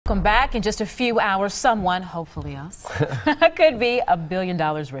Welcome back. In just a few hours, someone, hopefully us, could be $1 billion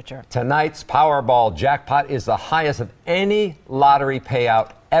richer. Tonight's Powerball jackpot is the highest of any lottery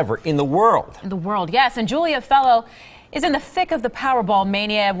payout ever in the world. In the world, yes. And Julia Fellow is in the thick of the Powerball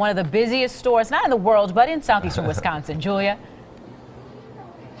mania at one of the busiest stores, not in the world, but in southeastern Wisconsin. Julia?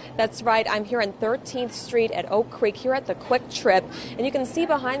 That's right. I'm here on 13th Street at Oak Creek, here at the Quick Trip. And you can see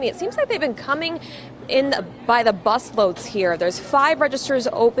behind me, it seems like they've been coming in by the busloads here. There's 5 registers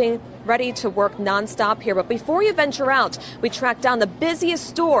open, ready to work nonstop here. But before you venture out, we track down the busiest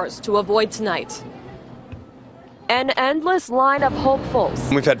stores to avoid tonight. An endless line of hopefuls.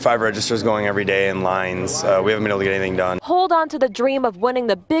 We've had 5 registers going every day in lines. We haven't been able to get anything done. Hold on to the dream of winning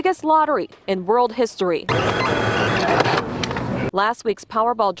the biggest lottery in world history. Last week's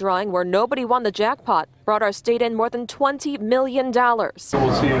Powerball drawing, where nobody won the jackpot, brought our state in more than $20 million. We'll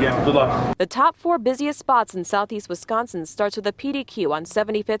see you again. Good luck. The top 4 busiest spots in southeast Wisconsin starts with the PDQ on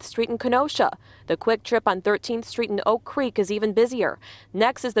 75th Street in Kenosha. The Quick Trip on 13th Street in Oak Creek is even busier.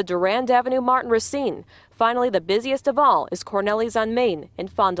 Next is the Durand Avenue Martin Racine. Finally, the busiest of all is Cornelius on Main in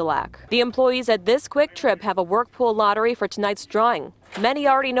Fond du Lac. The employees at this Quick Trip have a work pool lottery for tonight's drawing. Many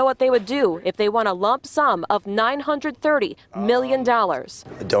already know what they would do if they won a lump sum of $930 million.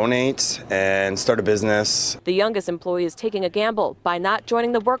 Donate and start a business. The youngest employee is taking a gamble by not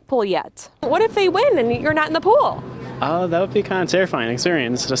joining the work pool yet. What if they win and you're not in the pool? That would be kind of terrifying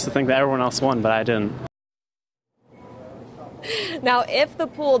experience, just to think that everyone else won, but I didn't. Now, if the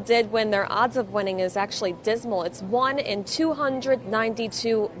pool did win, their odds of winning is actually dismal. It's 1 in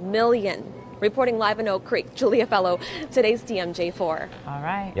 292 million. Reporting live in Oak Creek, Julia Fellow, today's TMJ4. All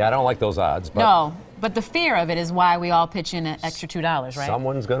right. Yeah, I don't like those odds. But no, but the fear of it is why we all pitch in an extra $2, right?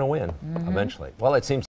 Someone's going to win eventually. Well, it seems